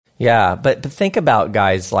Yeah, but think about,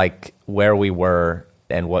 guys, like where we were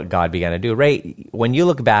and what God began to do. Ray, when you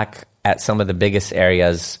look back at some of the biggest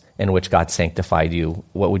areas in which God sanctified you,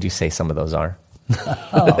 what would you say some of those are?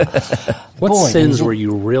 What sins were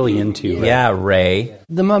you really into? Ray? Yeah, Ray.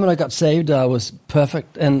 The moment I got saved, I was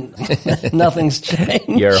perfect, and nothing's changed.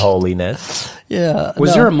 Your holiness. Yeah.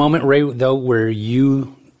 Was there a moment, Ray, though, where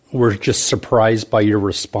you were just surprised by your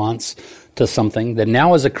response to something that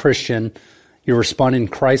now as a Christian, you're responding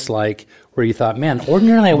Christ-like, where you thought, man,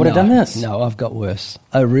 ordinarily I would have done this? No, I've got worse.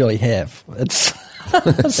 I really have. It's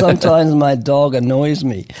sometimes my dog annoys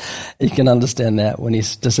me. You can understand that when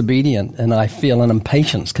he's disobedient, and I feel an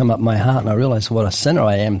impatience come up my heart, and I realize what a sinner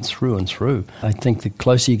I am through and through. I think the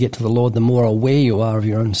closer you get to the Lord, the more aware you are of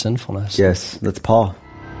your own sinfulness. Yes, that's Paul.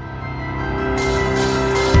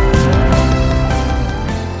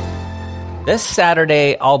 This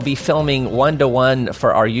Saturday, I'll be filming 1-to-1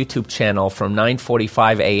 for our YouTube channel from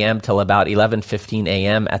 9:45 a.m. till about 11:15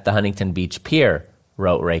 a.m. at the Huntington Beach Pier,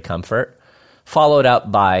 wrote Ray Comfort, followed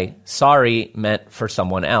up by, sorry, meant for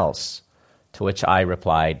someone else, to which I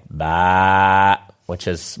replied, bah, which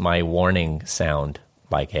is my warning sound,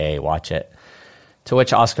 like, hey, watch it. To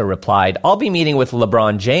which Oscar replied, I'll be meeting with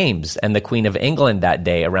LeBron James and the Queen of England that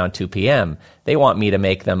day around 2 p.m. They want me to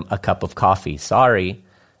make them a cup of coffee. Sorry.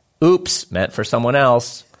 Oops, meant for someone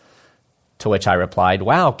else. To which I replied,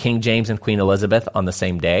 wow, King James and Queen Elizabeth on the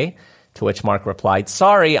same day? To which Mark replied,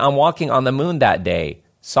 sorry, I'm walking on the moon that day.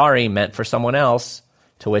 Sorry, meant for someone else.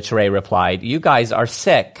 To which Ray replied, you guys are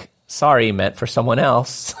sick. Sorry, meant for someone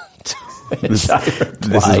else. This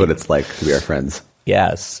is what it's like to be our friends.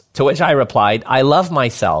 Yes. To which I replied, I love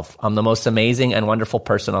myself. I'm the most amazing and wonderful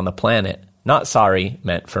person on the planet. Not sorry,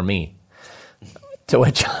 meant for me. To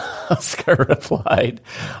which Oscar replied,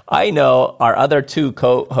 I know our other two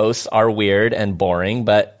co-hosts are weird and boring,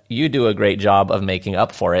 but you do a great job of making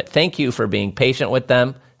up for it. Thank you for being patient with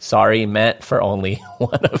them. Sorry meant for only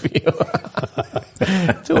one of you.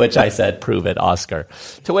 To which I said, prove it, Oscar.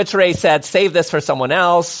 To which Ray said, save this for someone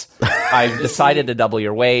else. I've decided to double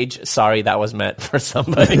your wage. Sorry, that was meant for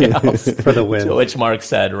somebody else. For the win. To which Mark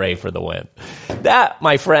said, Ray for the win. That,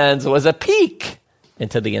 my friends, was a peek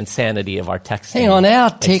into the insanity of our texting. Hang on, our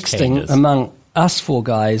texting exchanges. among us four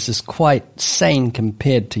guys is quite sane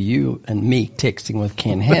compared to you and me texting with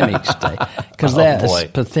Ken Ham each day, because that is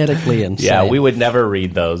pathetically insane. Yeah, we would never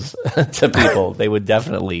read those to people. They would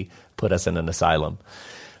definitely put us in an asylum.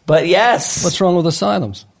 But yes. What's wrong with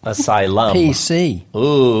asylums? Asylum. PC.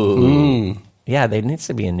 Ooh. Yeah, there needs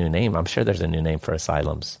to be a new name. I'm sure there's a new name for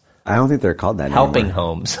asylums. I don't think they're called that Helping anymore.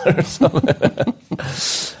 homes or something.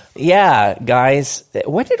 Yeah, guys,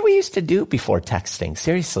 what did we used to do before texting?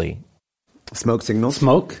 Seriously. Smoke signals?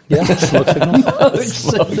 Smoke? Yeah, smoke signals.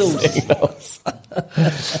 Smoke signals.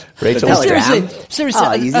 Rachel, Telegram? Seriously,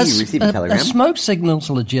 Oh, easy. You receive a telegram? Are smoke signals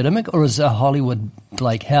legitimate, or is a Hollywood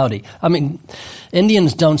like howdy? I mean,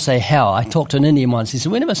 Indians don't say how. I talked to an Indian once. He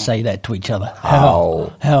said, we never say that to each other.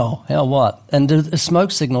 How what? And the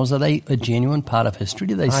smoke signals, are they a genuine part of history?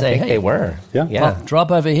 Do they say, I think hey, they were. Yeah. well,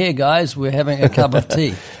 drop over here, guys. We're having a cup of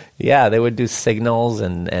tea. Yeah, they would do signals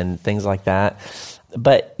and things like that.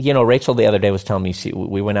 But, you know, Rachel the other day was telling me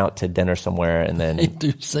we went out to dinner somewhere and then... They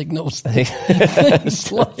do signals. Things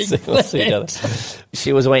like signals to each other.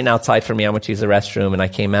 She was waiting outside for me. I went to use the restroom and I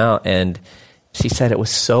came out and she said it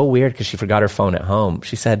was so weird because she forgot her phone at home.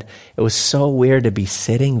 She said it was so weird to be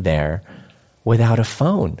sitting there without a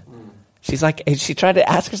phone. She's like, and she tried to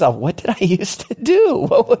ask herself, what did I used to do?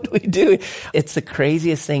 What would we do? It's the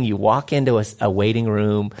craziest thing. You walk into a waiting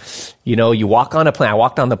room, you know, you walk on a plane. I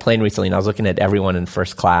walked on the plane recently and I was looking at everyone in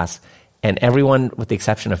first class and everyone, with the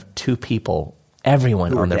exception of two people,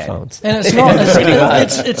 everyone on their phones. And it's not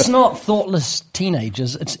it's not thoughtless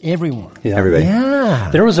teenagers, it's everyone. Yeah. Everybody. Yeah.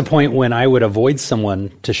 There was a point when I would avoid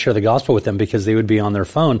someone to share the gospel with them because they would be on their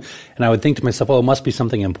phone, and I would think to myself, "Oh, it must be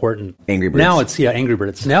something important." Angry Birds. Now it's Angry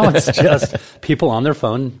Birds. Now it's just people on their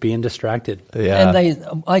phone being distracted. Yeah.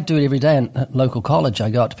 And I do it every day at local college. I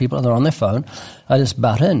go out to people and they're on their phone. I just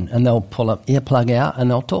butt in and they'll pull an earplug out and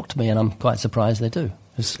they'll talk to me, and I'm quite surprised they do.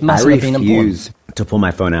 It must I have been important. refuse to pull my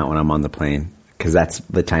phone out when I'm on the plane because that's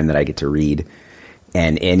the time that I get to read.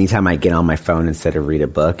 And anytime I get on my phone instead of read a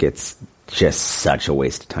book, it's just such a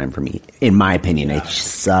waste of time for me. In my opinion, it's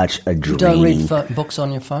such a draining... You don't read books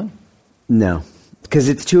on your phone? No, because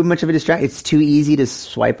it's too much of a distraction. It's too easy to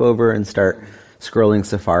swipe over and start scrolling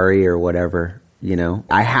Safari or whatever, you know.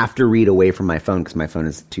 I have to read away from my phone because my phone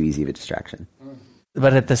is too easy of a distraction.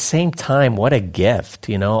 But at the same time, what a gift,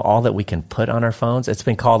 you know, all that we can put on our phones. It's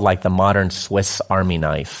been called like the modern Swiss Army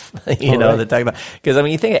knife, you know, because I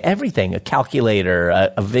mean, you think of everything, a calculator,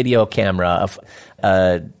 a video camera,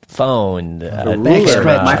 a phone. A ruler.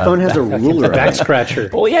 My phone has a ruler. Back scratcher.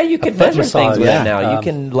 Well, yeah, you can measure things with it now. You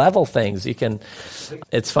can level things. You can.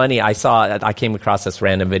 It's funny. I came across this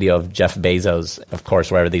random video of Jeff Bezos. Of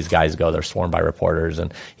course, wherever these guys go, they're swarmed by reporters.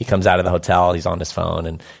 And he comes out of the hotel. He's on his phone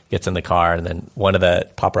and gets in the car. And then one of the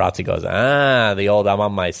paparazzi goes, the old "I'm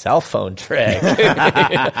on my cell phone" trick,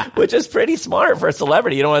 which is pretty smart for a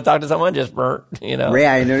celebrity. You don't want to talk to someone, just Ray,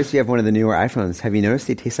 I noticed you have one of the newer iPhones. Have you noticed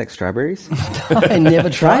they taste like strawberries? I never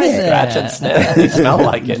tried that. Scratch and sniff. They smell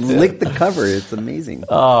like it. Lick the cover. It's amazing.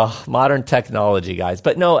 Oh, modern technology, guys.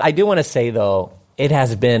 But no, I do want to say, though, it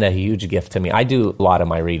has been a huge gift to me. I do a lot of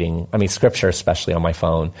my reading, scripture, especially on my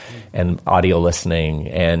phone, and audio listening,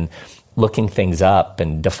 and looking things up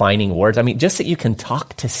and defining words. Just that you can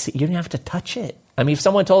talk to see. You don't have to touch it. If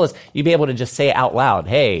someone told us, you'd be able to just say it out loud,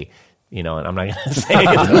 hey, and I'm not going to say it.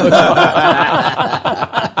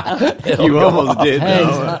 You almost did.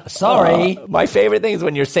 Hey, sorry. My favorite thing is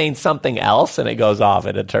when you're saying something else and it goes off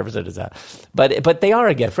and interprets it as that. But they are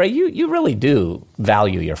a gift, right? You really do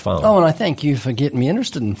value your phone. Oh, and I thank you for getting me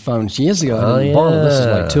interested in phones years ago. This is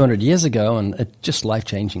like 200 years ago, and it's just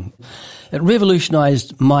life-changing. It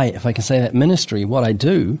revolutionized if I can say that, ministry. What I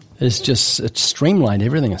do is it streamlined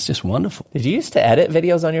everything. It's just wonderful. Did you used to edit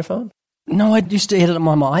videos on your phone? No, I used to edit them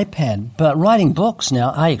on my iPad, but writing books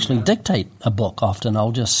now, I actually dictate a book often.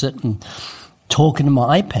 I'll just sit and talk into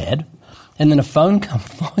my iPad, and then a phone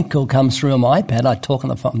call comes through on my iPad. I talk on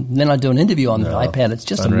the phone, then I do an interview on the iPad. It's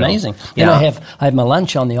just amazing. Yeah. Then I have my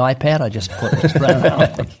lunch on the iPad. I just put it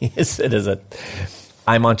around. Yes, it is.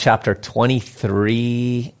 I'm on chapter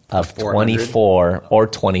 23 of 24 or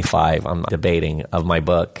 25. I'm debating of my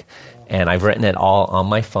book, and I've written it all on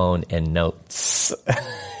my phone in notes.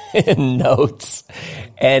 In notes,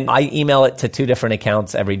 and I email it to 2 different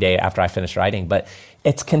accounts every day after I finish writing, but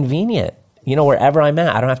it's convenient, wherever I'm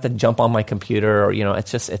at. I don't have to jump on my computer or,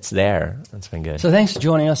 it's there. It's been good. So thanks for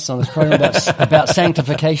joining us on this program about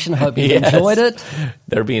sanctification. I hope you enjoyed it.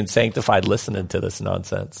 They're being sanctified listening to this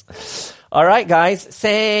nonsense. All right, guys,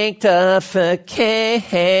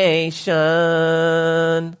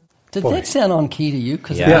 sanctification. Did that sound on key to you?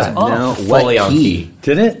 Because it was off. No, fully on key.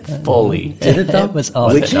 Did it? Fully. Did it though? It was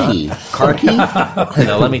off. Which key? Car key?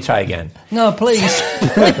 No, let me try again. No, please. Please.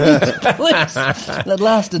 That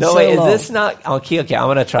lasted so long. No, wait, is this not on key? Okay, I'm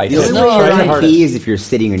going to try. The only way you're on key is if you're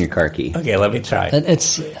sitting on your car key. Okay, let me try.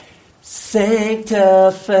 It's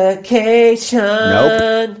sanctification.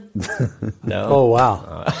 Nope. No. Oh,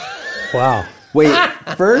 wow. Wow. Wait,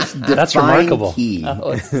 first define That's remarkable. key.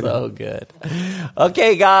 Oh, it's so good.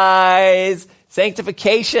 Okay, guys.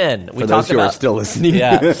 Sanctification. For those who are still listening.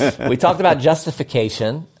 Yeah. We talked about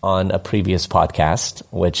justification on a previous podcast,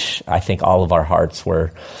 which I think all of our hearts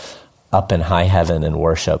were up in high heaven in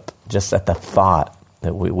worship, just at the thought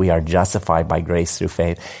that we are justified by grace through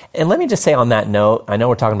faith. And let me just say on that note, I know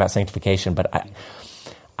we're talking about sanctification, but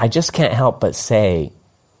I just can't help but say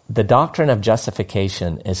the doctrine of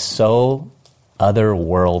justification is so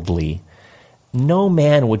otherworldly. No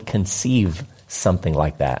man would conceive something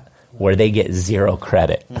like that, where they get zero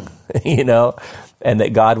credit, and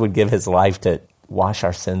that God would give his life to wash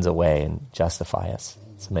our sins away and justify us.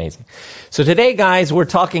 It's amazing. So today, guys, we're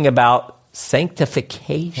talking about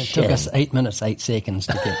sanctification. It took us 8 minutes, 8 seconds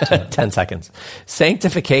to get to it. 10 seconds.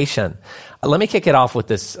 Sanctification. Let me kick it off with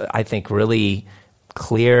this, I think, really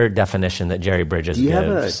clear definition that Jerry Bridges gives. Do you have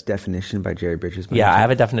a definition by Jerry Bridges? Yeah, I have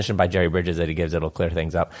a definition by Jerry Bridges that he gives. It'll clear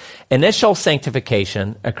things up. Initial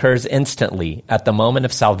sanctification occurs instantly at the moment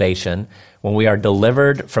of salvation when we are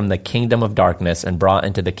delivered from the kingdom of darkness and brought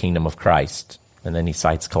into the kingdom of Christ. And then he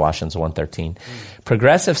cites Colossians 1:13.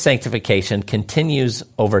 Progressive sanctification continues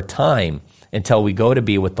over time until we go to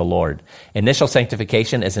be with the Lord. Initial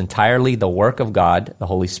sanctification is entirely the work of God, the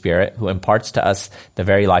Holy Spirit, who imparts to us the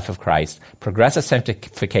very life of Christ. Progressive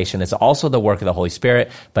sanctification is also the work of the Holy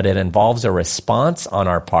Spirit, but it involves a response on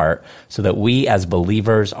our part so that we as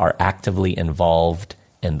believers are actively involved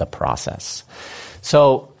in the process.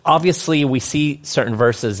 So obviously we see certain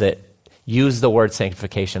verses that use the word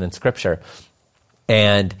sanctification in Scripture,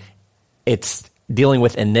 and it's dealing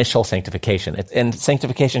with initial sanctification. And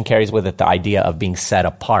sanctification carries with it the idea of being set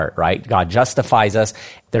apart, right? God justifies us.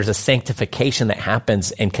 There's a sanctification that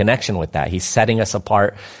happens in connection with that. He's setting us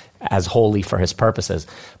apart as holy for his purposes.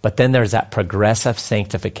 But then there's that progressive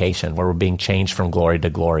sanctification where we're being changed from glory to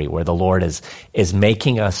glory, where the Lord is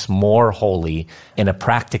making us more holy in a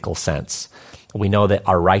practical sense. We know that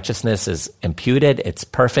our righteousness is imputed. It's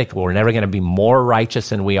perfect. We're never going to be more righteous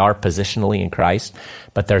than we are positionally in Christ.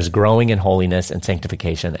 But there's growing in holiness and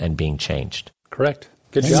sanctification and being changed. Correct.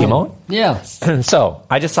 Good job. Simone? Yeah. So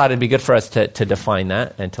I just thought it'd be good for us to define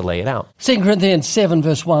that and to lay it out. 2 Corinthians 7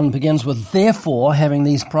 verse 1 begins with, therefore, having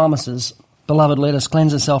these promises, beloved, let us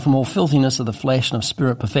cleanse ourselves from all filthiness of the flesh and of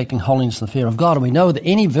spirit, perfecting holiness in the fear of God. And we know that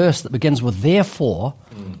any verse that begins with therefore,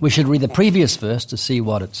 we should read the previous verse to see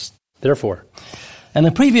what it's... Therefore. And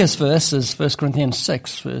the previous verse is 1 Corinthians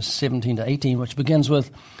 6, verse 17 to 18, which begins with,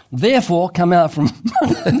 therefore, come out from...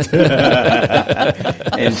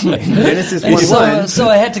 And Genesis 1:1. So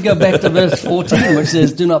I had to go back to verse 14, which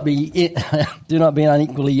says, do not be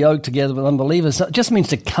unequally yoked together with unbelievers. So it just means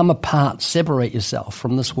to come apart, separate yourself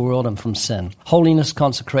from this world and from sin. Holiness,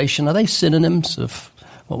 consecration, are they synonyms of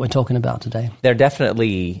what we're talking about today? They're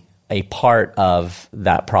definitely a part of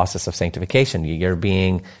that process of sanctification. You're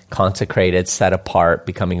being consecrated, set apart,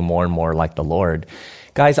 becoming more and more like the Lord.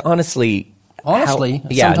 Guys, honestly, sometimes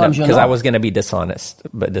you're not. Because I was going to be dishonest,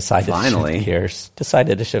 but decided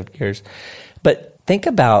to shift gears. But think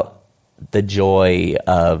about the joy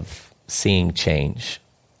of seeing change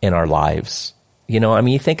in our lives. You know, I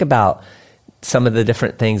mean, you think about some of the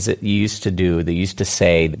different things that you used to do, that you used to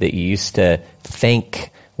say, that you used to think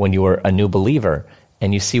when you were a new believer,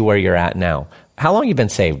 and you see where you're at now. How long have you been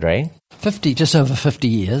saved, Ray? Just over 50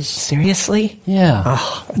 years. Seriously? Yeah.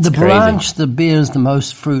 Oh, the crazy. branch that bears the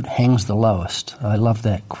most fruit hangs the lowest. I love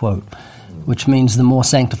that quote, which means the more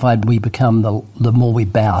sanctified we become, the more we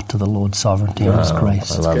bow to the Lord's sovereignty and His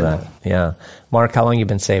grace. I love that. Yeah. Mark, how long have you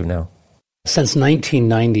been saved now? Since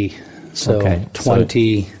 1990. So Okay.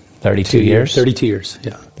 32 years? 32 years,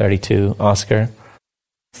 yeah. 32. Oscar?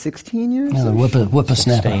 16 years? Yeah, the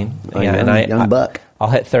whippersnapper. 16. A Yeah, young, and young buck. I'll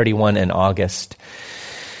hit 31 in August.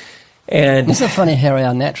 And Isn't it funny, Harry,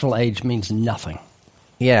 our natural age means nothing.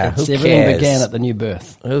 yeah, who Everything cares? began at the new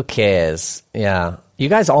birth. Who cares? Yeah. You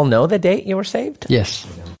guys all know the date you were saved? Yes.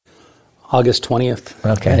 August 20th.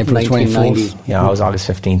 Okay. April 1990. 24th. Yeah, I was August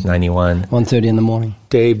 15th, 91. 1:30 in the morning.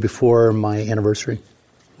 Day before my anniversary.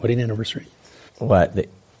 Wedding anniversary. What do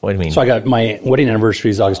you mean? So I got my wedding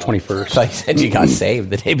anniversary is August 21st. So you said you got saved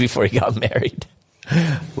the day before you got married.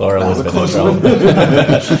 Laura Elizabeth.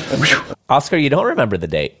 Oscar, you don't remember the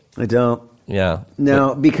date. I don't. Yeah.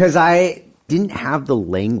 No, because I didn't have the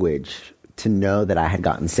language to know that I had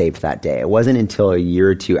gotten saved that day. It wasn't until a year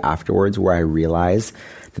or two afterwards where I realized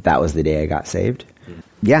that that was the day I got saved.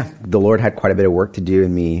 Yeah, the Lord had quite a bit of work to do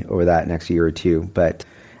in me over that next year or two, but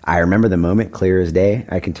I remember the moment clear as day.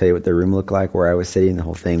 I can tell you what the room looked like, where I was sitting, the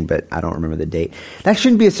whole thing, but I don't remember the date. That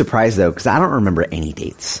shouldn't be a surprise, though, because I don't remember any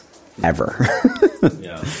dates, ever.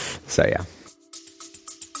 Yeah. So, yeah.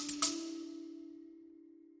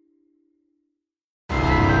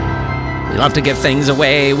 We love to give things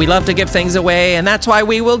away. We love to give things away. And that's why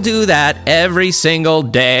we will do that every single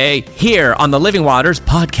day here on the Living Waters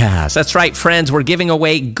podcast. That's right, friends. We're giving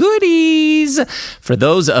away goodies for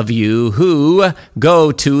those of you who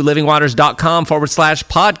go to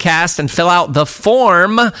livingwaters.com/podcast and fill out the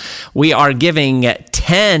form. We are giving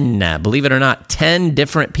 10, believe it or not, 10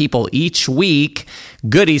 different people each week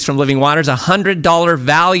goodies from Living Waters, $100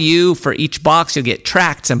 value for each box. You'll get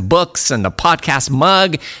tracts and books and a podcast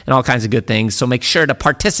mug and all kinds of good things. So make sure to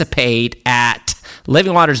participate at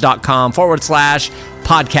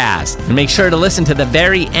livingwaters.com/podcast. And make sure to listen to the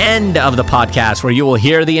very end of the podcast where you will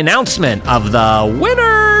hear the announcement of the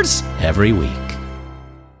winners every week.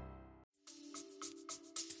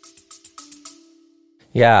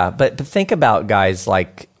 Yeah, but think about, guys,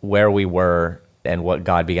 like where we were and what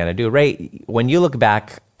God began to do. Ray, when you look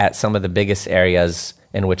back at some of the biggest areas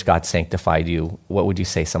in which God sanctified you, what would you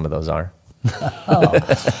say some of those are?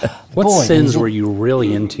 What sins were you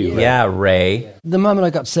really into? Yeah, Ray. The moment I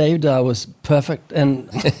got saved, I was perfect and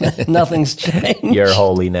nothing's changed. Your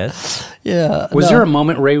holiness. Yeah. Was there a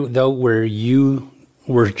moment, Ray, though, where you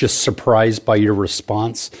were just surprised by your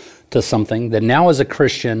response to something that now as a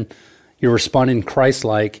Christian, you're responding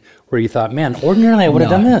Christ-like, where you thought, man, ordinarily I would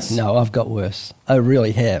have done this? No, I've got worse. I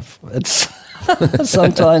really have. It's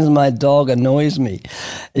sometimes my dog annoys me.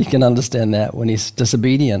 You can understand that when he's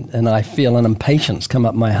disobedient, and I feel an impatience come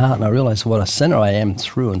up my heart, and I realize what a sinner I am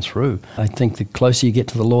through and through. I think the closer you get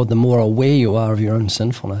to the Lord, the more aware you are of your own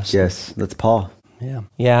sinfulness. Yes, that's Paul. Yeah.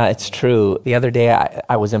 Yeah, it's true. The other day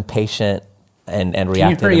I was impatient and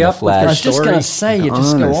reacted hurry in the up with I flesh. was just going to say, you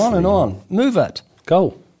just go on and Honestly. on. Move it.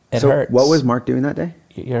 Go. It So hurts. what was Mark doing that day?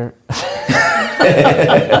 You're...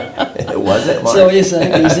 Was it Mark? So you're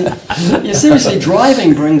saying, seriously,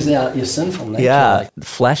 driving brings out your sinful nature. Yeah,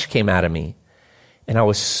 flesh came out of me, and I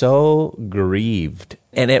was so grieved.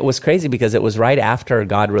 And it was crazy because it was right after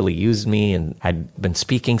God really used me, and I'd been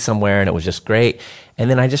speaking somewhere, and it was just great. And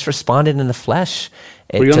then I just responded in the flesh.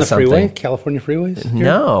 Were you on to the freeway, something. California freeways? here?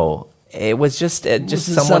 No, it was just Was it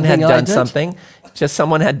someone had something I done did? something. Just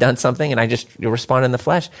someone had done something, and I just responded in the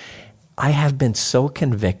flesh. I have been so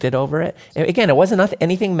convicted over it. And again, it wasn't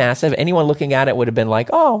anything massive. Anyone looking at it would have been like,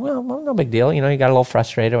 oh, well, no big deal. You got a little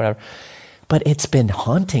frustrated or whatever. But it's been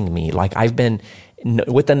haunting me. Like I've been,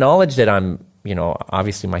 with the knowledge that I'm,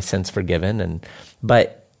 obviously my sin's forgiven.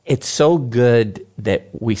 But it's so good that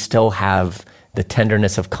we still have the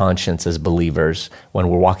tenderness of conscience as believers when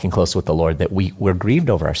we're walking close with the Lord, that we're grieved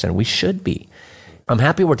over our sin. We should be. I'm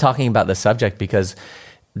happy we're talking about this subject because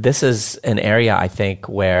this is an area, I think,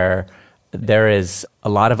 where there is a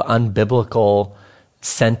lot of unbiblical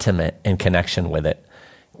sentiment in connection with it,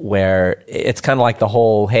 where it's kind of like the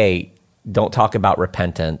whole, hey, don't talk about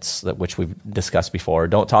repentance, which we've discussed before.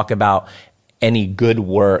 Don't talk about any good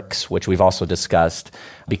works, which we've also discussed,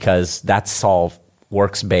 because that's all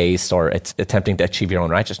works-based, or it's attempting to achieve your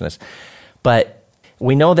own righteousness. But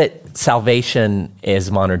we know that salvation is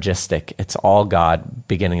monergistic. It's all God,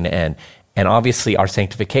 beginning to end. And obviously our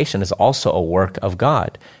sanctification is also a work of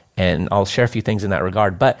God. And I'll share a few things in that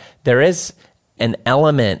regard. But there is an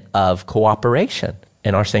element of cooperation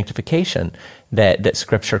in our sanctification that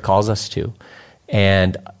Scripture calls us to.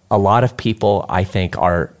 And a lot of people, I think,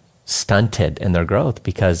 are stunted in their growth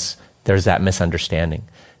because there's that misunderstanding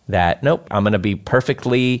that, nope, I'm going to be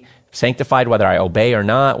perfectly sanctified whether I obey or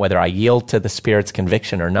not, whether I yield to the Spirit's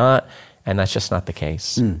conviction or not. And that's just not the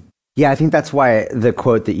case. Yeah, I think that's why the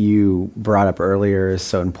quote that you brought up earlier is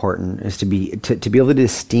so important, is to be able to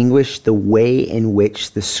distinguish the way in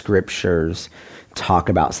which the Scriptures talk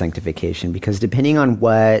about sanctification. Because depending on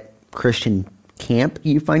what Christian camp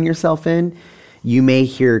you find yourself in, you may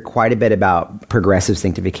hear quite a bit about progressive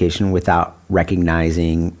sanctification without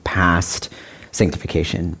recognizing past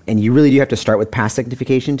sanctification. And you really do have to start with past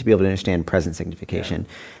sanctification to be able to understand present sanctification,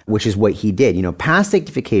 which is what he did. Past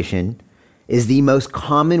sanctification is the most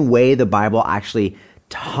common way the Bible actually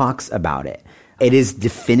talks about it. It is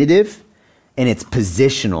definitive and it's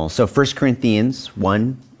positional. So 1 Corinthians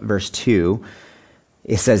 1, verse 2,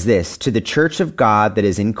 it says this: to the church of God that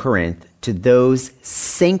is in Corinth, to those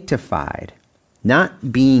sanctified,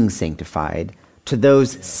 not being sanctified, to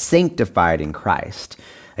those sanctified in Christ.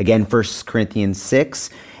 Again, 1 Corinthians 6,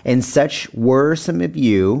 and such were some of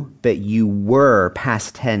you, but you were,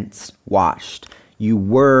 past tense, washed. You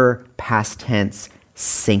were, past tense,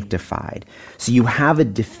 sanctified. So you have a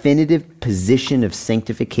definitive position of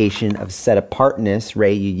sanctification, of set apartness.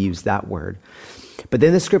 Ray, you used that word. But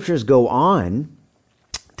then the Scriptures go on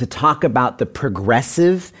to talk about the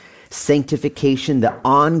progressive sanctification, the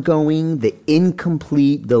ongoing, the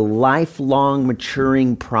incomplete, the lifelong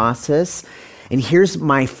maturing process. And here's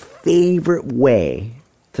my favorite way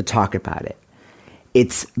to talk about it.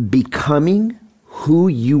 It's becoming who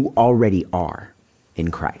you already are in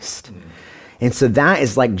Christ. And so that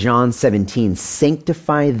is like John 17,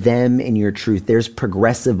 sanctify them in your truth. There's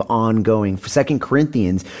progressive ongoing. For 2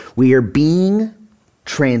 Corinthians, we are being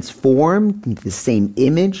transformed into the same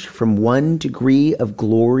image from one degree of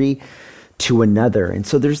glory to another. And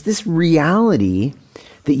so there's this reality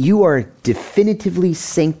that you are definitively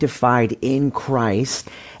sanctified in Christ,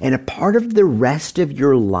 and a part of the rest of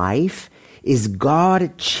your life is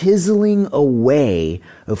God chiseling away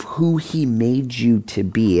of who he made you to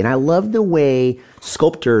be. And I love the way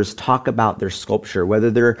sculptors talk about their sculpture,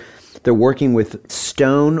 whether they're working with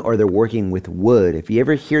stone or they're working with wood. If you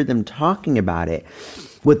ever hear them talking about it,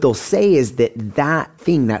 what they'll say is that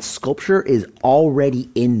thing, that sculpture is already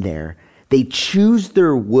in there. They choose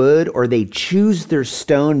their wood or they choose their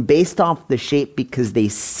stone based off the shape because they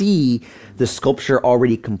see the sculpture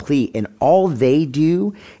already complete. And all they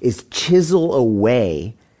do is chisel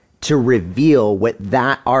away to reveal what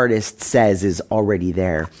that artist says is already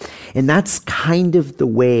there. And that's kind of the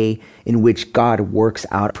way in which God works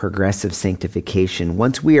out progressive sanctification.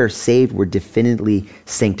 Once we are saved, we're definitely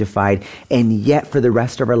sanctified. And yet for the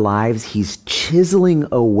rest of our lives, he's chiseling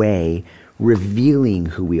away, revealing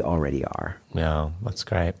who we already are. Yeah, that's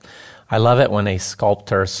great. I love it when a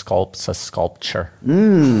sculptor sculpts a sculpture.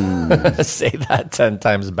 Say that 10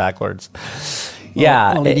 times backwards.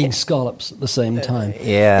 Yeah. Well, eating scallops at the same time.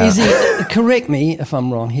 Yeah. Is he, correct me if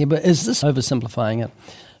I'm wrong here, but is this oversimplifying it?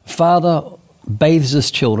 Father bathes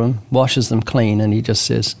his children, washes them clean, and he just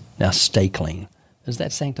says, now stay clean. Is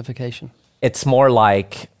that sanctification? It's more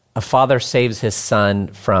like a father saves his son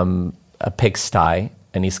from a pigsty,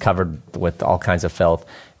 and he's covered with all kinds of filth.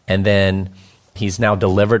 And then he's now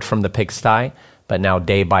delivered from the pigsty, but now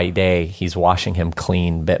day by day, he's washing him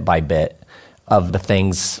clean bit by bit of the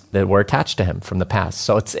things that were attached to him from the past.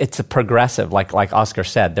 So it's a progressive, like Oscar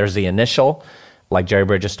said, there's the initial, like Jerry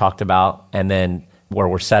Bridges talked about, and then where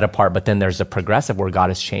we're set apart, but then there's a progressive where God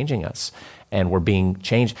is changing us and we're being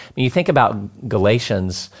changed. I mean, you think about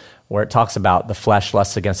Galatians, where it talks about the flesh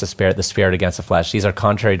lusts against the spirit against the flesh. These are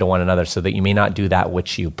contrary to one another, so that you may not do that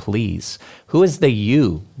which you please. Who is the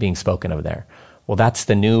you being spoken of there? Well, that's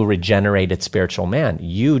the new regenerated spiritual man.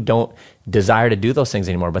 You don't desire to do those things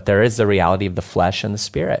anymore, but there is the reality of the flesh and the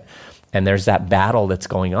spirit. And there's that battle that's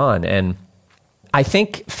going on. And I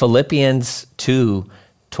think Philippians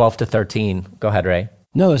 2:12-13. Go ahead, Ray.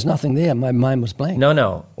 No, there's nothing there. My mind was blank.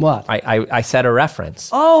 No. What? I said a reference.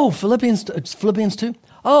 Oh, Philippians 2?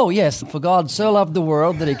 Oh, yes. For God so loved the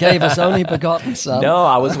world that he gave his only begotten Son. No,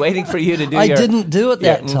 I was waiting for you to do I didn't do it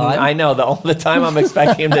that time. I know. The time I'm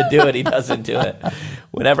expecting him to do it, he doesn't do it.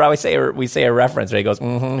 Whenever we say a reference, Ray goes,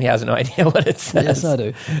 he has no idea what it says. Yes, I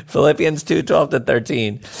do. Philippians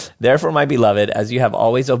 2:12-13. Therefore, my beloved, as you have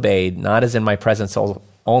always obeyed, not as in my presence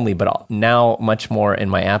only, but now much more in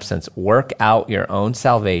my absence, work out your own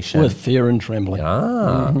salvation. With fear and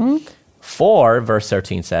trembling. For, verse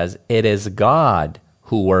 13 says, it is God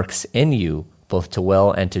who works in you, both to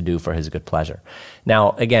will and to do for his good pleasure.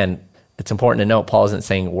 Now, again, it's important to note, Paul isn't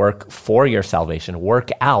saying work for your salvation. Work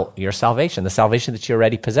out your salvation, the salvation that you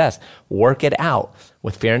already possess. Work it out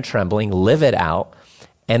with fear and trembling, live it out.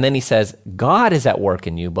 And then he says, God is at work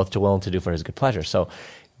in you, both to will and to do for his good pleasure. So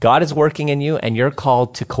God is working in you, and you're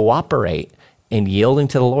called to cooperate in yielding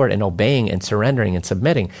to the Lord and obeying and surrendering and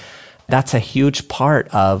submitting. That's a huge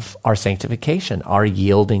part of our sanctification, our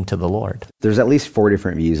yielding to the Lord. There's at least 4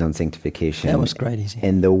 different views on sanctification. That was great, easy.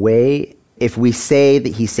 And the way, if we say that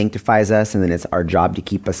he sanctifies us and then it's our job to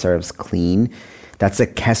keep ourselves clean, that's a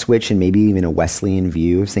Keswick and maybe even a Wesleyan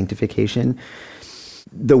view of sanctification.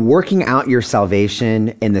 The working out your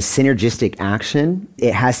salvation and the synergistic action,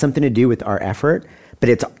 it has something to do with our effort, but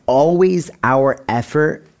it's always our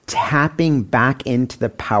effort tapping back into the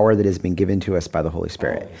power that has been given to us by the Holy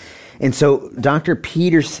Spirit. And so Dr.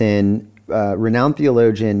 Peterson, renowned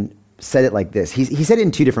theologian, said it like this. He said it in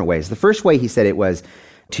 2 different ways. The first way he said it was,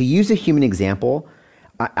 to use a human example,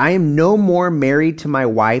 I am no more married to my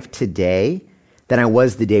wife today than I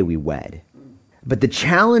was the day we wed. But the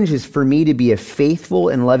challenge is for me to be a faithful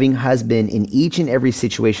and loving husband in each and every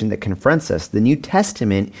situation that confronts us. The New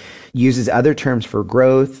Testament uses other terms for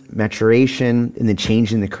growth, maturation, and the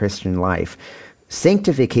change in the Christian life.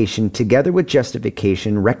 Sanctification, together with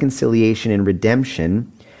justification, reconciliation, and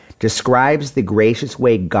redemption, describes the gracious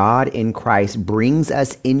way God in Christ brings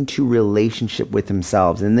us into relationship with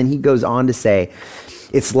himself. And then he goes on to say,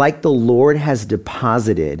 it's like the Lord has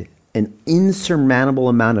deposited an insurmountable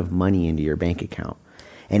amount of money into your bank account.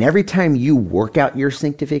 And every time you work out your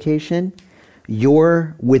sanctification,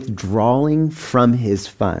 you're withdrawing from his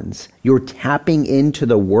funds. You're tapping into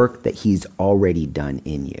the work that he's already done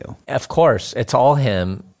in you. Of course, it's all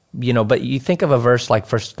him, but you think of a verse like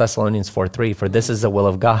 1 Thessalonians 4:3, for this is the will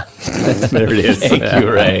of God. There it is. Thank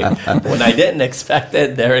you, Ray. When I didn't expect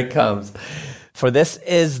it, there it comes. For this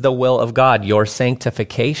is the will of God, your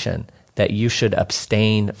sanctification, that you should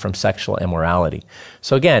abstain from sexual immorality.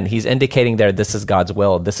 So again, he's indicating there, this is God's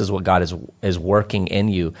will. This is what God is working in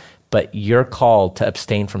you. But you're called to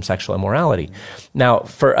abstain from sexual immorality. Now,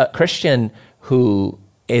 for a Christian who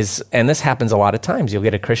is, and this happens a lot of times, you'll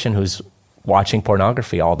get a Christian who's watching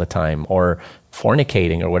pornography all the time or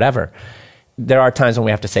fornicating or whatever. There are times when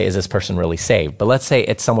we have to say, is this person really saved? But let's say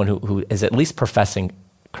it's someone who is at least professing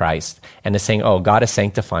Christ and is saying, oh, God is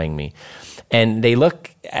sanctifying me. And they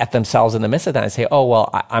look at themselves in the midst of that and say, oh, well,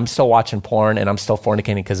 I'm still watching porn and I'm still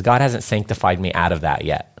fornicating because God hasn't sanctified me out of that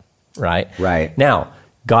yet, right? Right. Now,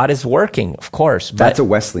 God is working, of course. But that's a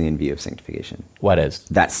Wesleyan view of sanctification. What is?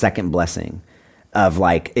 That second blessing of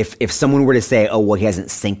like, if someone were to say, oh, well, he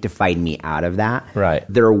hasn't sanctified me out of that. Right.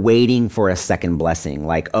 They're waiting for a second blessing.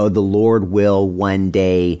 Like, oh, the Lord will one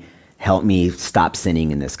day help me stop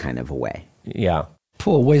sinning in this kind of a way. Yeah.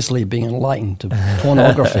 Poor Wesley being enlightened to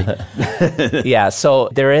pornography. Yeah, so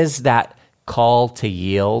there is that call to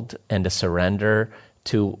yield and to surrender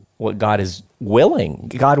to what God is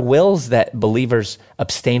willing. God wills that believers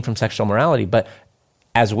abstain from sexual morality, but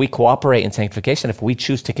as we cooperate in sanctification, if we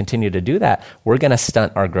choose to continue to do that, we're going to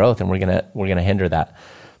stunt our growth and we're going to hinder that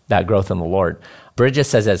growth in the Lord. Bridges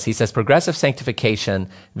says this. He says, progressive sanctification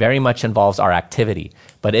very much involves our activity,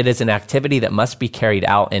 but it is an activity that must be carried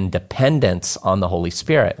out in dependence on the Holy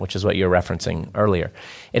Spirit, which is what you're referencing earlier.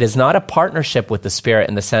 It is not a partnership with the Spirit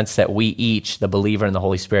in the sense that we each, the believer and the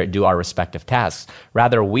Holy Spirit, do our respective tasks.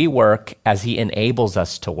 Rather, we work as he enables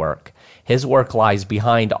us to work. His work lies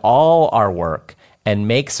behind all our work, and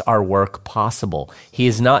makes our work possible. He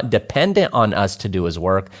is not dependent on us to do his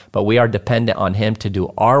work, but we are dependent on him to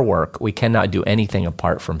do our work. We cannot do anything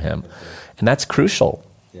apart from him. And that's crucial.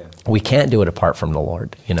 Yeah. We can't do it apart from the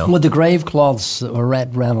Lord, you know. With the grave cloths that were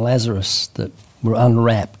wrapped around Lazarus that were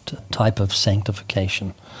unwrapped, type of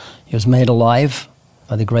sanctification. He was made alive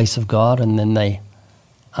by the grace of God, and then they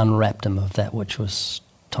unwrapped him of that which was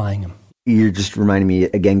tying him. You're just reminding me,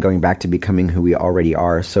 again, going back to becoming who we already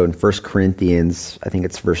are. So in 1 Corinthians, I think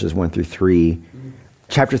it's verses 1 through 3,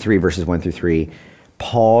 chapter 3, verses 1 through 3,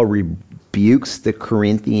 Paul rebukes the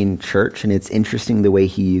Corinthian church, and it's interesting the way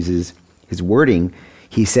he uses his wording.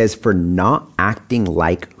 He says, for not acting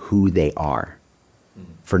like who they are.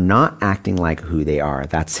 For not acting like who they are.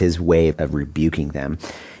 That's his way of rebuking them.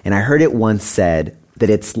 And I heard it once said that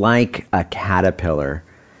it's like a caterpillar,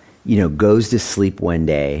 goes to sleep one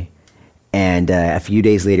day, and a few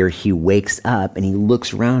days later he wakes up and he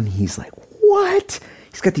looks around and he's like, what?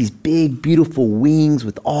 He's got these big, beautiful wings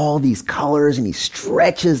with all these colors, and he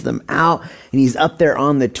stretches them out, and he's up there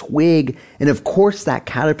on the twig. And of course that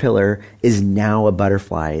caterpillar is now a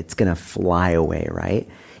butterfly. It's going to fly away, right?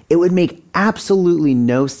 It would make absolutely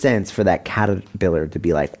no sense for that caterpillar to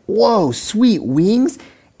be like, whoa, sweet wings,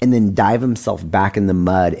 and then dive himself back in the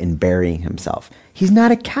mud and burying himself. He's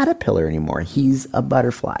not a caterpillar anymore. He's a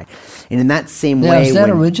butterfly. And in that same way... Is that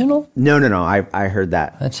original? No. I heard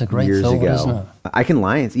that That's a great years thought, ago. isn't it? I can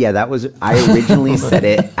lie. Yeah, I originally said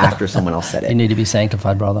it after someone else said it. You need to be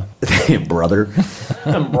sanctified, brother. Brother.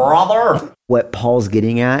 Brother. What Paul's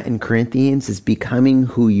getting at in Corinthians is becoming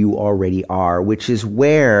who you already are, which is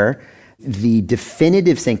where the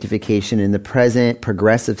definitive sanctification and the present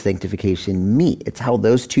progressive sanctification meet. It's how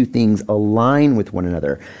those two things align with one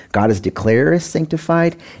another. God has declared us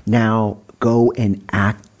sanctified. Now go and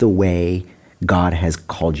act the way God has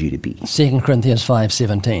called you to be. 2 Corinthians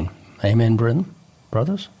 5:17. Amen,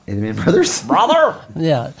 brothers? Amen, brothers? Brother!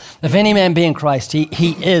 Yeah. If any man be in Christ, he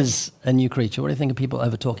is a new creature. What do you think of people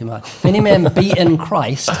over talking about? If any man be in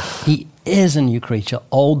Christ, he is a new creature.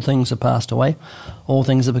 Old things have passed away. All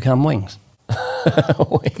things have become wings.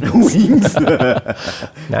 Wings.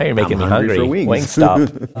 Now you're making me hungry. For wings.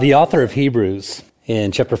 Wingstop. The author of Hebrews,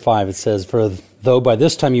 in chapter 5, it says, for though by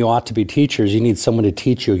this time you ought to be teachers, you need someone to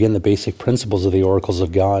teach you, again, the basic principles of the oracles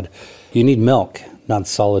of God. You need milk, not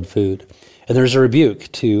solid food. And there's a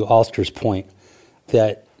rebuke to Alistair's point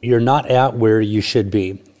that you're not at where you should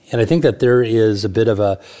be. And I think that there is a bit of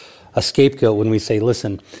a scapegoat when we say,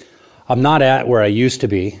 listen, I'm not at where I used to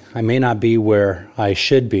be. I may not be where I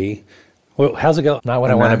should be. Well, how's it go? Not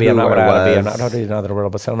what I want to be. I'm not what I ought to be. I'm not what I know the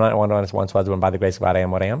world, but so I'm not what I once was, when by the grace of God I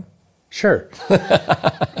am what I am. Sure.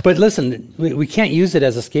 But listen, we can't use it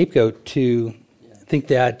as a scapegoat to think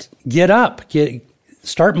that get up,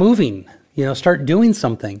 start moving, start doing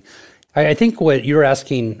something. I think what you were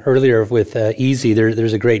asking earlier with easy,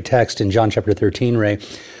 there's a great text in John chapter 13, Ray,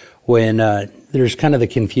 when there's kind of the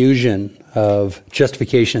confusion of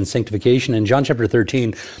justification and sanctification. In John chapter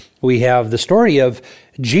 13, we have the story of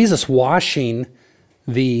Jesus washing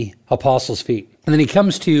the apostles' feet. And then he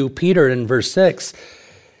comes to Peter in verse 6,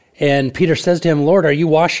 and Peter says to him, Lord, are you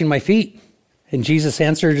washing my feet? And Jesus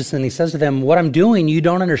answers and he says to them, what I'm doing you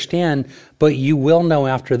don't understand, but you will know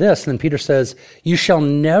after this. And then Peter says, you shall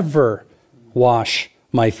never wash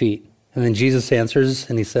my feet. And then Jesus answers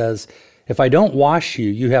and he says, if I don't wash you,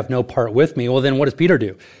 you have no part with me. Well, then what does Peter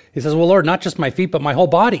do? He says, well, Lord, not just my feet, but my whole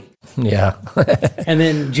body. Yeah. And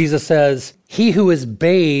then Jesus says, he who is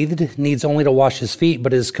bathed needs only to wash his feet,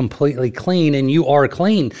 but is completely clean, and you are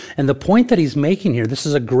clean. And the point that he's making here, this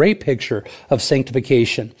is a great picture of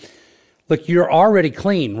sanctification. Look, you're already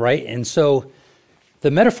clean, right? And so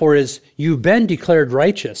the metaphor is you've been declared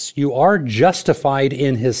righteous. You are justified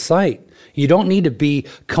in his sight. You don't need to be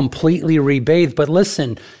completely rebathed. But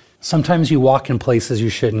listen, sometimes you walk in places you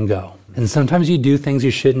shouldn't go. And sometimes you do things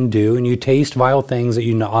you shouldn't do, and you taste vile things that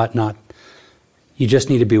you ought not. You just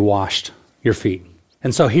need to be washed, your feet.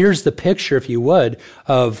 And so here's the picture, if you would,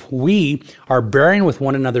 of we are bearing with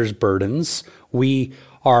one another's burdens. We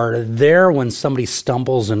are there when somebody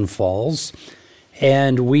stumbles and falls,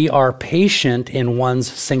 and we are patient in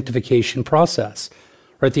one's sanctification process.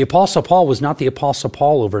 Right? The Apostle Paul was not the Apostle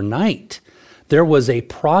Paul overnight. There was a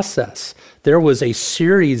process. There was a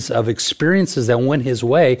series of experiences that went his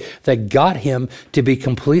way that got him to be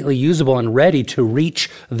completely usable and ready to reach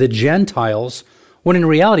the Gentiles, when in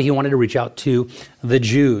reality he wanted to reach out to the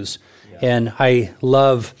Jews. And I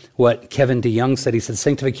love what Kevin DeYoung said. He said,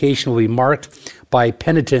 sanctification will be marked by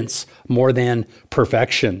penitence more than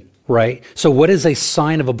perfection, right? So what is a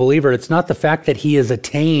sign of a believer? It's not the fact that he has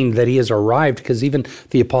attained, that he has arrived, because even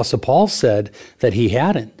the Apostle Paul said that he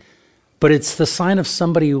hadn't. but it's the sign of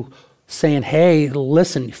somebody saying, hey,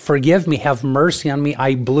 listen, forgive me, have mercy on me.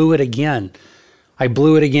 I blew it again. I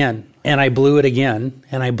blew it again. And I blew it again,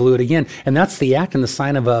 and I blew it again. And that's the act and the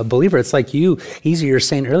sign of a believer. It's like you were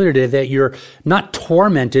saying earlier today, that you're not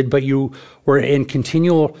tormented, but you were in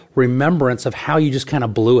continual remembrance of how you just kind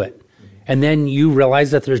of blew it. And then you realize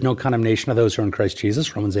that there's no condemnation of those who are in Christ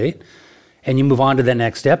Jesus, Romans 8. And you move on to the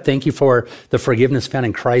next step. Thank you for the forgiveness found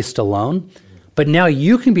in Christ alone. But now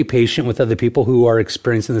you can be patient with other people who are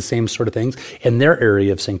experiencing the same sort of things in their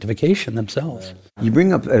area of sanctification themselves. You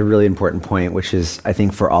bring up a really important point, which is, I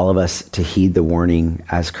think, for all of us to heed the warning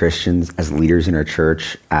as Christians, as leaders in our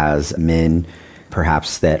church, as men,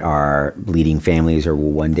 perhaps that are leading families or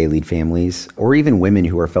will one day lead families, or even women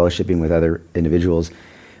who are fellowshipping with other individuals,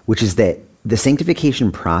 which is that the sanctification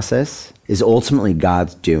process is ultimately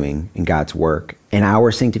God's doing and God's work. And our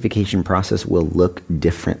sanctification process will look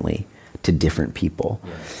differently to different people.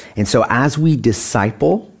 Yes. And so as we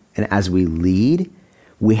disciple and as we lead,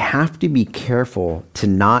 we have to be careful to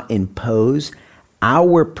not impose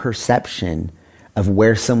our perception of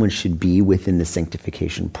where someone should be within the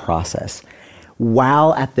sanctification process,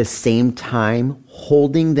 while at the same time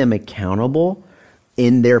holding them accountable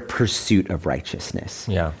in their pursuit of righteousness.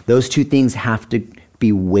 Yeah. Those two things have to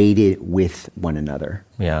be weighted with one another.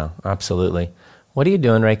 Yeah, absolutely. What are you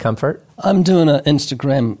doing, Ray Comfort? I'm doing an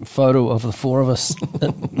Instagram photo of the four of us,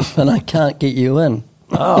 and I can't get you in.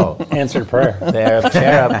 Oh, Answered prayer. there,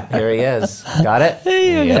 cherub. Here he is. Got it?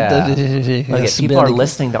 Yeah. Look, people are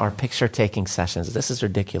listening to our picture-taking sessions. This is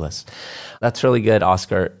ridiculous. That's really good,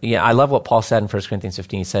 Oscar. Yeah, I love what Paul said in 1 Corinthians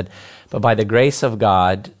 15. He said, but by the grace of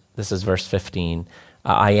God, this is verse 15,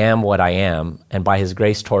 I am what I am, and by his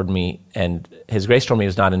grace toward me, and his grace toward me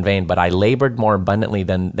was not in vain, but I labored more abundantly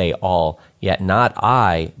than they all, yet not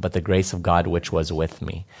I, but the grace of God which was with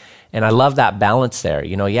me. And I love that balance there.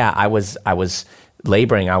 You know, yeah, I was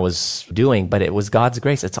laboring, I was doing, but it was God's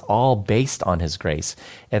grace. It's all based on his grace.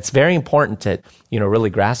 It's very important to, really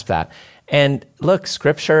grasp that. And look,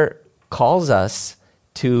 Scripture calls us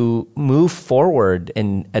to move forward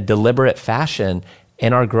in a deliberate fashion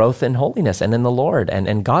in our growth in holiness and in the Lord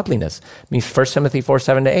and godliness. I mean, 1 Timothy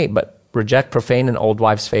 4:7-8, but reject profane and old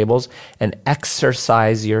wives' fables and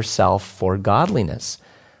exercise yourself for godliness.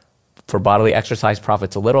 For bodily exercise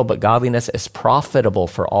profits a little, but godliness is profitable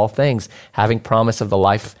for all things, having promise of the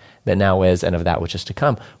life that now is and of that which is to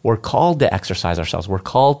come. We're called to exercise ourselves. We're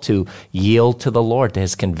called to yield to the Lord, to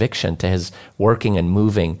his conviction, to his working and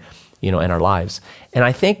moving, in our lives. And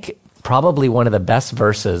I think probably one of the best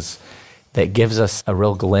verses that gives us a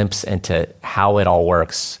real glimpse into how it all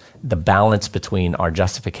works, the balance between our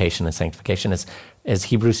justification and sanctification, is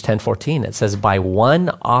Hebrews 10:14. It says, by one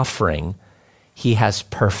offering, he has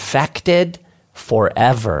perfected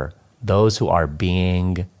forever those who are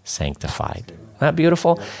being sanctified. Isn't that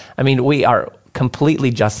beautiful? I mean, we are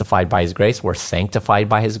completely justified by his grace. We're sanctified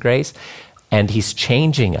by his grace. And he's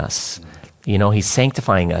changing us. He's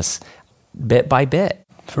sanctifying us bit by bit.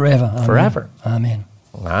 Forever. Amen. Forever. Amen.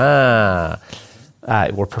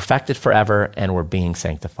 We're perfected forever, and we're being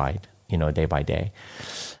sanctified, day by day.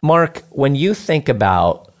 Mark, when you think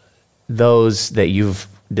about those that you've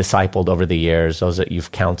discipled over the years, those that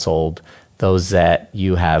you've counseled, those that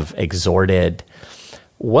you have exhorted,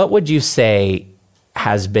 what would you say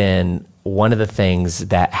has been one of the things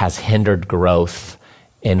that has hindered growth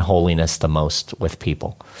in holiness the most with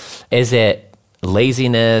people? Is it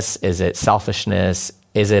laziness? Is it selfishness?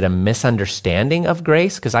 Is it a misunderstanding of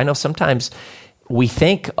grace? Because I know sometimes we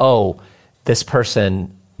think, this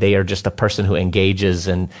person, they are just a person who engages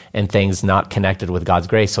in things not connected with God's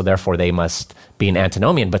grace, so therefore they must be an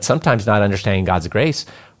antinomian. But sometimes not understanding God's grace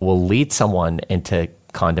will lead someone into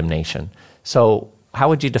condemnation. So how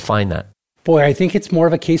would you define that? Boy, I think it's more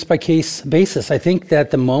of a case-by-case basis. I think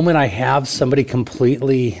that the moment I have somebody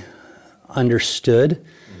completely understood,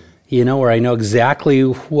 where I know exactly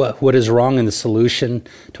what is wrong and the solution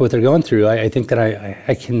to what they're going through, I think that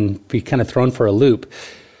I can be kind of thrown for a loop.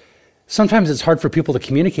 Sometimes it's hard for people to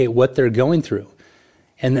communicate what they're going through.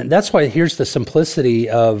 And that's why here's the simplicity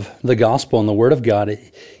of the gospel and the Word of God.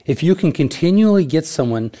 If you can continually get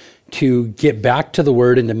someone to get back to the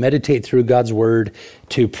Word and to meditate through God's Word,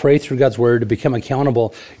 to pray through God's Word, to become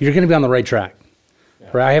accountable, you're going to be on the right track.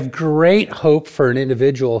 Right? I have great hope for an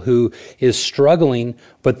individual who is struggling,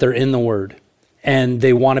 but they're in the Word, and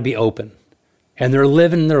they want to be open. And they're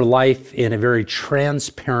living their life in a very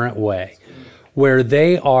transparent way, where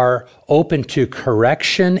they are open to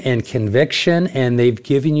correction and conviction, and they've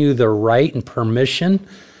given you the right and permission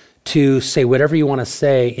to say whatever you want to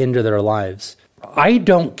say into their lives. I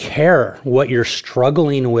don't care what you're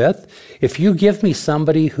struggling with. If you give me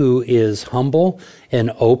somebody who is humble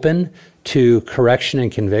and open to correction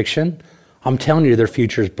and conviction, I'm telling you their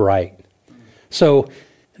future is bright. So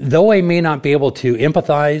though I may not be able to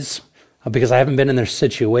empathize because I haven't been in their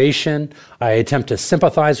situation, I attempt to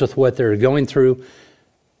sympathize with what they're going through.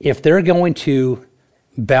 If they're going to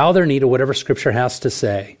bow their knee to whatever Scripture has to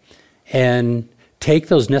say and take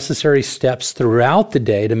those necessary steps throughout the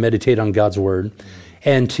day to meditate on God's Word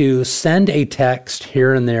and to send a text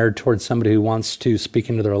here and there towards somebody who wants to speak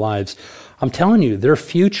into their lives, I'm telling you, their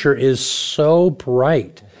future is so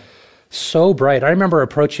bright, so bright. I remember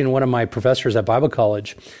approaching one of my professors at Bible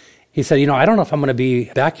college. He said, I don't know if I'm going to be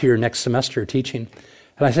back here next semester teaching.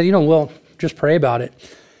 And I said, well, just pray about it.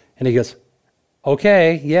 And he goes,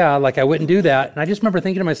 okay, yeah, like I wouldn't do that. And I just remember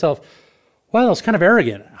thinking to myself, wow, that was kind of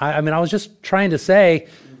arrogant. I mean, I was just trying to say,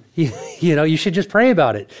 you should just pray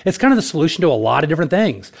about it. It's kind of the solution to a lot of different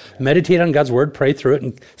things. Meditate on God's Word, pray through it,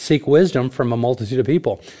 and seek wisdom from a multitude of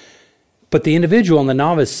people. But the individual and the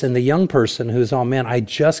novice and the young person who's, oh man, I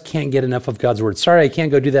just can't get enough of God's Word. Sorry, I can't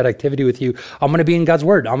go do that activity with you. I'm going to be in God's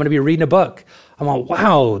Word. I'm going to be reading a book. I'm like,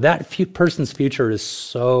 wow, that person's future is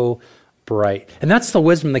so bright. And that's the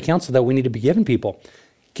wisdom and the counsel that we need to be giving people.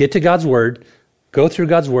 Get to God's Word, go through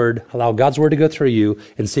God's Word, allow God's Word to go through you,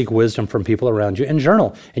 and seek wisdom from people around you, and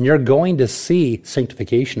journal. And you're going to see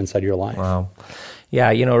sanctification inside your life. Wow. Yeah,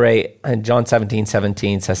 Ray, John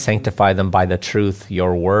 17:17 says, sanctify them by the truth.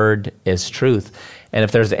 Your word is truth. And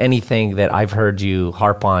if there's anything that I've heard you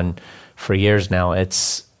harp on for years now,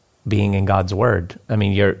 it's being in God's Word. I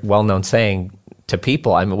mean, your well-known saying to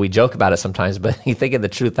people, I mean, we joke about it sometimes, but you think of the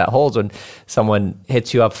truth that holds when someone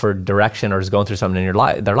hits you up for direction or is going through something in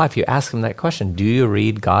their life, you ask them that question, do you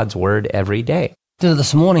read God's Word every day?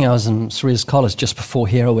 This morning I was in Cerritos College just before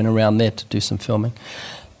here. I went around there to do some filming.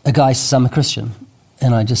 A guy says, I'm a Christian.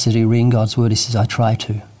 And I just said, are you reading God's Word? He says, I try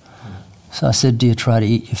to. So I said, do you try to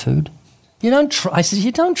eat your food? You don't try. I said,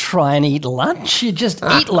 you don't try and eat lunch. You just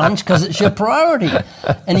eat lunch because it's your priority.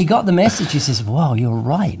 And he got the message. He says, wow, you're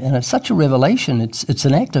right. And it's such a revelation. It's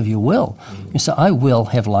an act of your will. You say, I will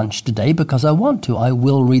have lunch today because I want to. I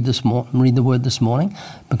will read the Word this morning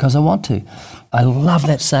because I want to. I love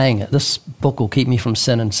that saying. This book will keep me from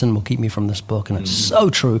sin and sin will keep me from this book. And it's so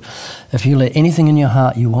true. If you let anything in your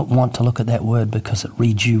heart, you won't want to look at that Word because it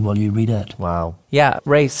reads you while you read it. Wow. Yeah,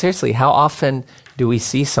 Ray, seriously, how often do we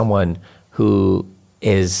see someone who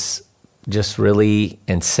is just really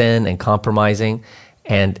in sin and compromising,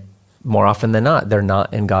 and more often than not, they're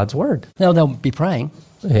not in God's Word? No, they'll be praying.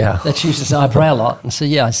 Yeah. That's usually, I pray a lot. And so,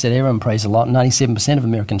 yeah, I said everyone prays a lot. 97% of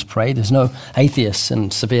Americans pray. There's no atheists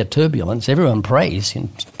in severe turbulence. Everyone prays.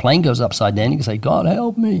 And the plane goes upside down, you can say, God,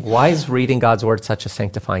 help me. Why is reading God's Word such a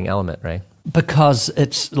sanctifying element, Ray? Because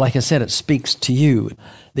it's, like I said, it speaks to you.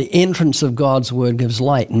 The entrance of God's Word gives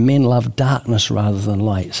light, and men love darkness rather than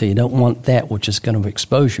light. So you don't want that which is going to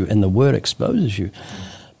expose you, and the Word exposes you.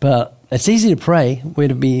 But it's easy to pray. We're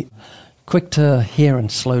to be quick to hear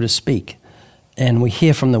and slow to speak. And we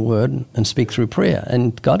hear from the Word and speak through prayer.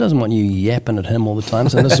 And God doesn't want you yapping at Him all the time.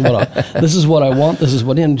 So this is what I want. This is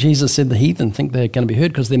what. And Jesus said the heathen think they're going to be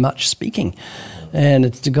heard because they're much speaking.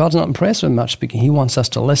 And God's not impressed with much speaking. He wants us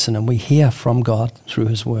to listen, and we hear from God through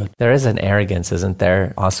His Word. There is an arrogance, isn't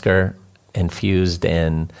there, Oscar, infused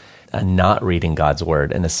in not reading God's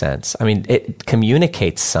Word in a sense. I mean, it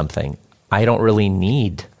communicates something. I don't really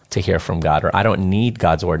need to hear from God, or I don't need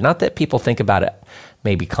God's Word. Not that people think about it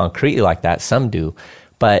maybe concretely like that, some do,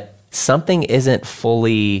 but something isn't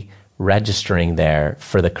fully registering there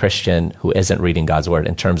for the Christian who isn't reading God's Word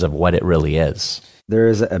in terms of what it really is. There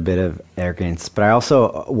is a bit of arrogance, but I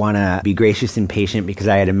also want to be gracious and patient because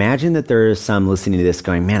I had imagined that there is some listening to this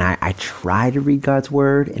going, man, I try to read God's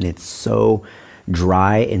Word and it's so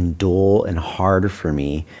dry and dull and hard for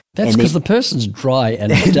me. That's because the person's dry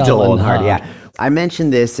and dull and hard. Yeah. I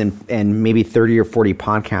mentioned this in maybe 30 or 40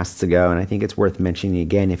 podcasts ago, and I think it's worth mentioning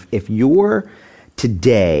again. If you're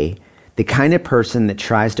today the kind of person that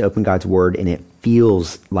tries to open God's Word and it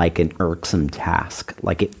feels like an irksome task,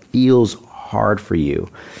 like it feels hard for you,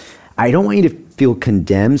 I don't want you to feel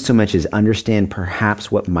condemned so much as understand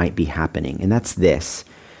perhaps what might be happening. And that's this,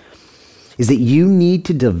 is that you need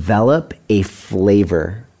to develop a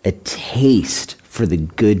flavor, a taste for the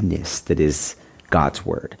goodness that is God's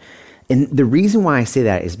Word. And the reason why I say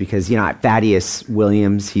that is because, Thaddeus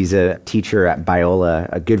Williams, he's a teacher at Biola,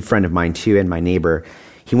 a good friend of mine too, and my neighbor.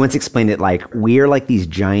 He once explained it like, we are like these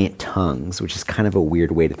giant tongues, which is kind of a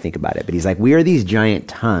weird way to think about it. But he's like, we are these giant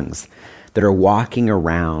tongues that are walking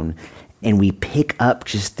around, and we pick up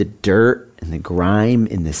just the dirt and the grime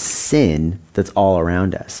and the sin that's all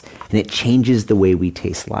around us. And it changes the way we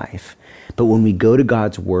taste life. But when we go to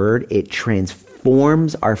God's word, it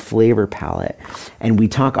transforms our flavor palette. And we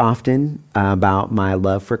talk often about my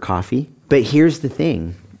love for coffee. But here's the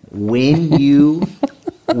thing. When you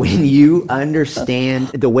understand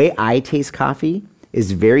the way I taste coffee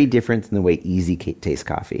is very different than the way Easy tastes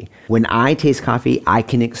coffee. When I taste coffee, I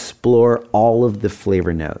can explore all of the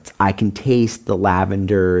flavor notes. I can taste the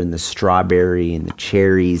lavender and the strawberry and the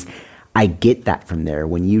cherries. I get that from there.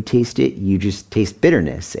 When you taste it, you just taste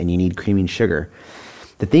bitterness and you need cream and sugar.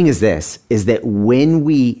 The thing is this, is that when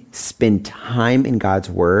we spend time in God's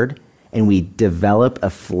word and we develop a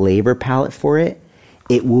flavor palette for it,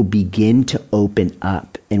 it will begin to open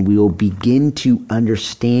up and we will begin to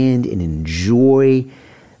understand and enjoy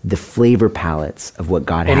the flavor palettes of what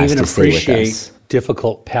God has to say with us. And even appreciate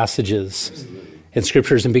difficult passages in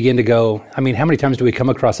scriptures and begin to go, I mean, how many times do we come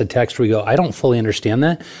across a text where we go, I don't fully understand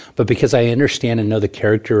that, but because I understand and know the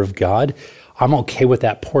character of God, I'm okay with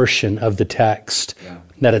that portion of the text. Yeah.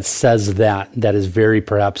 That it says that is very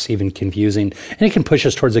perhaps even confusing. And it can push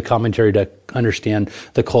us towards a commentary to understand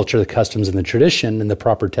the culture, the customs, and the tradition and the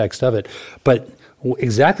proper text of it. But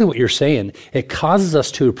exactly what you're saying, it causes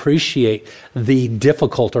us to appreciate the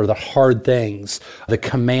difficult or the hard things, the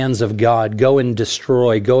commands of God, go and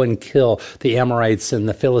destroy, go and kill the Amorites and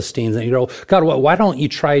the Philistines. And you go, God, why don't you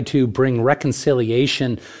try to bring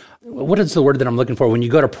reconciliation? What is the word that I'm looking for? When you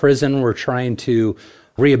go to prison, we're trying to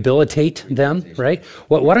rehabilitate them, right?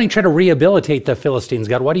 Well, why don't you try to rehabilitate the Philistines,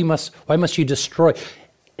 God? Why must you destroy?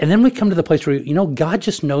 And then we come to the place where, God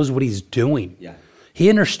just knows what he's doing. Yeah. He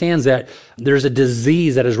understands that there's a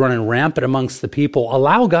disease that is running rampant amongst the people.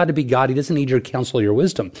 Allow God to be God. He doesn't need your counsel or your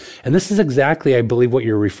wisdom. And this is exactly, I believe, what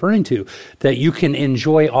you're referring to, that you can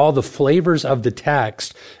enjoy all the flavors of the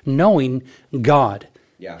text knowing God.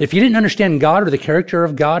 Yeah. If you didn't understand God or the character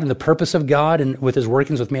of God and the purpose of God and with his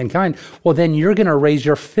workings with mankind, well, then you're going to raise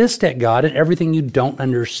your fist at God and everything you don't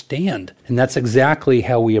understand. And that's exactly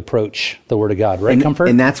how we approach the word of God, right, Comfort?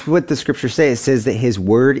 And that's what the scripture says. It says that his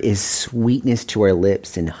word is sweetness to our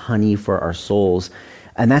lips and honey for our souls.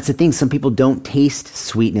 And that's the thing. Some people don't taste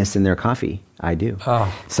sweetness in their coffee. I do.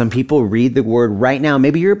 Oh. Some people read the word right now.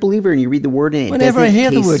 Maybe you're a believer and you read the word and it Whenever doesn't I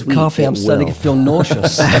hear the word sweet, coffee, I'm starting to feel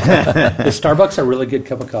nauseous. Is Starbucks a really good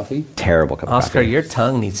cup of coffee? Terrible cup of coffee. Oscar, your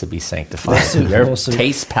tongue needs to be sanctified. Your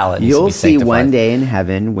taste palate needs You'll to be sanctified. see one day in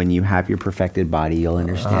heaven when you have your perfected body, you'll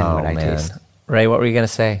understand what I taste. Ray, what were you going to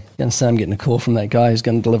say? I'm going to say I'm getting a call from that guy who's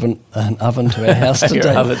going to deliver an oven to our house today.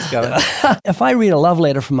 Your oven's coming. If I read a love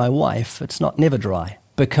letter from my wife, it's never dry.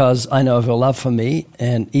 Because I know of her love for me,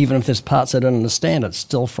 and even if there's parts I don't understand, it's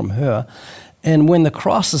still from her. And when the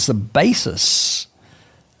cross is the basis,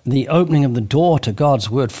 the opening of the door to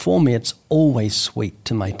God's word for me, it's always sweet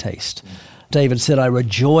to my taste. David said, I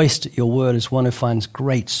rejoiced at your word as one who finds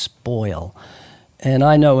great spoil. And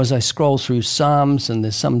I know as I scroll through Psalms, and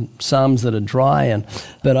there's some Psalms that are dry,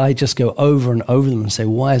 but I just go over and over them and say,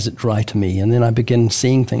 why is it dry to me? And then I begin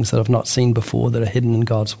seeing things that I've not seen before that are hidden in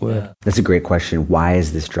God's word. Yeah. That's a great question. Why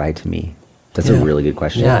is this dry to me? That's a really good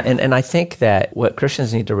question. Yeah, and I think that what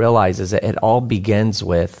Christians need to realize is that it all begins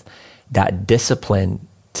with that discipline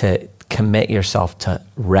to commit yourself to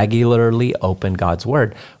regularly open God's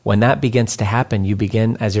word. When that begins to happen, you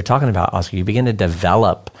begin, as you're talking about, Oscar, you begin to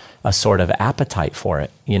develop a sort of appetite for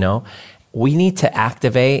it. We need to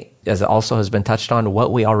activate, as it also has been touched on,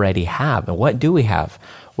 what we already have. And what do we have?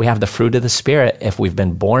 We have the fruit of the Spirit if we've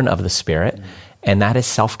been born of the Spirit, and that is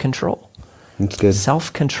self-control. That's good.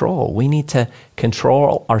 Self-control. We need to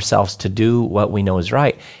control ourselves to do what we know is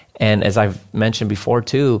right. And as I've mentioned before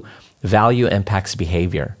too, value impacts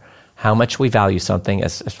behavior. How much we value something,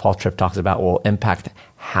 as Paul Tripp talks about, will impact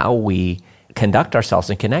how we conduct ourselves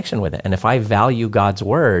in connection with it. And if I value God's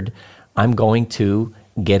word, I'm going to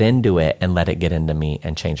get into it and let it get into me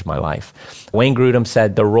and change my life. Wayne Grudem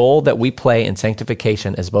said, the role that we play in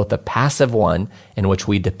sanctification is both a passive one in which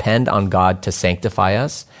we depend on God to sanctify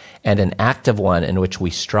us, and an active one in which we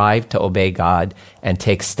strive to obey God and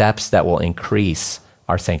take steps that will increase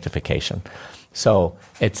our sanctification. So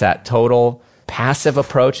it's that total passive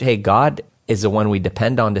approach. Hey, God is the one we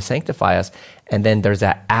depend on to sanctify us. And then there's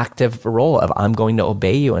that active role of I'm going to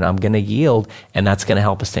obey you and I'm going to yield, and that's going to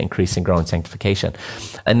help us to increase and grow in sanctification.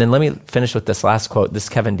 And then let me finish with this last quote. This is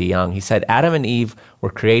Kevin DeYoung. He said, Adam and Eve were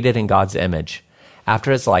created in God's image,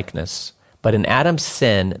 after his likeness. But in Adam's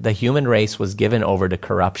sin, the human race was given over to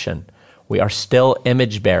corruption. We are still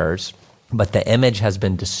image bearers, but the image has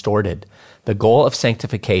been distorted. The goal of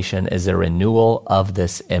sanctification is a renewal of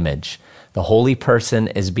this image. The holy person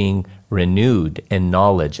is being renewed in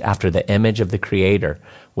knowledge after the image of the Creator.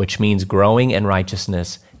 which means growing in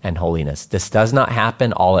righteousness and holiness. This does not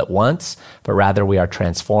happen all at once, but rather we are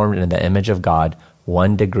transformed into the image of God,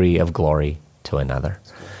 one degree of glory to another.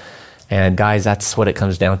 And guys, that's what it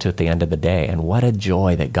comes down to at the end of the day. And what a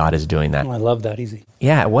joy that God is doing that. Oh, I love that. Easy.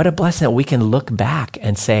 Yeah, what a blessing that we can look back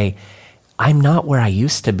and say, I'm not where I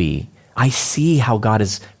used to be. I see how God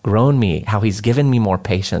has grown me, how he's given me more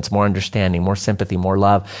patience, more understanding, more sympathy, more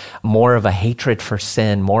love, more of a hatred for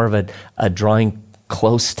sin, more of a drawing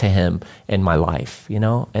close to him in my life. You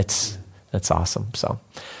know, that's awesome. So,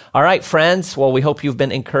 all right, friends. Well, we hope you've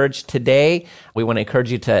been encouraged today. We want to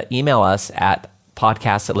encourage you to email us at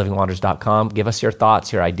podcast@livingwaters.com. Give us your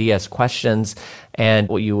thoughts, your ideas, questions, and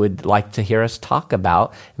what you would like to hear us talk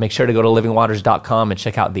about. Make sure to go to livingwaters.com and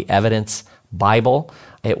check out the Evidence Bible.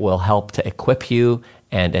 It will help to equip you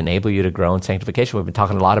and enable you to grow in sanctification. We've been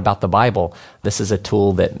talking a lot about the Bible. This is a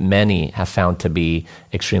tool that many have found to be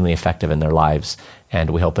extremely effective in their lives,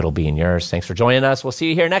 and we hope it'll be in yours. Thanks for joining us. We'll see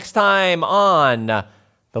you here next time on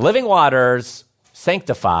the Living Waters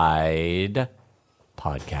Sanctified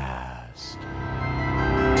podcast.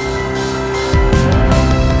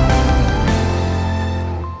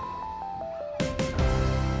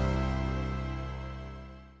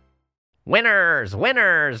 Winners,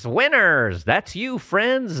 winners, winners. That's you,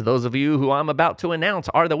 friends. Those of you who I'm about to announce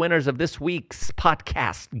are the winners of this week's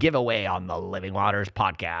podcast giveaway on the Living Waters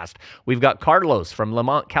podcast. We've got Carlos from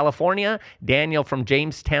Lamont, California, Daniel from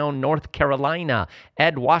Jamestown, North Carolina,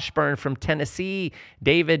 Ed Washburn from Tennessee,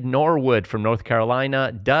 David Norwood from North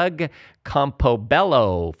Carolina, Doug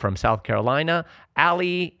Campobello from South Carolina,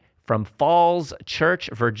 Ali from Falls Church,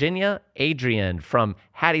 Virginia, Adrian from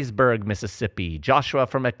Hattiesburg, Mississippi, Joshua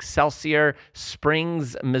from Excelsior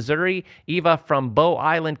Springs, Missouri, Eva from Bow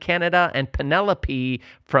Island, Canada, and Penelope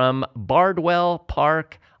from Bardwell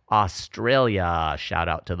Park, Australia. Shout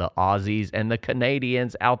out to the Aussies and the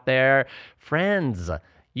Canadians out there. Friends,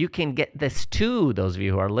 you can get this too. Those of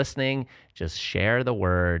you who are listening, just share the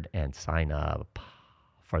word and sign up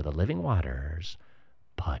for the Living Waters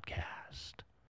podcast.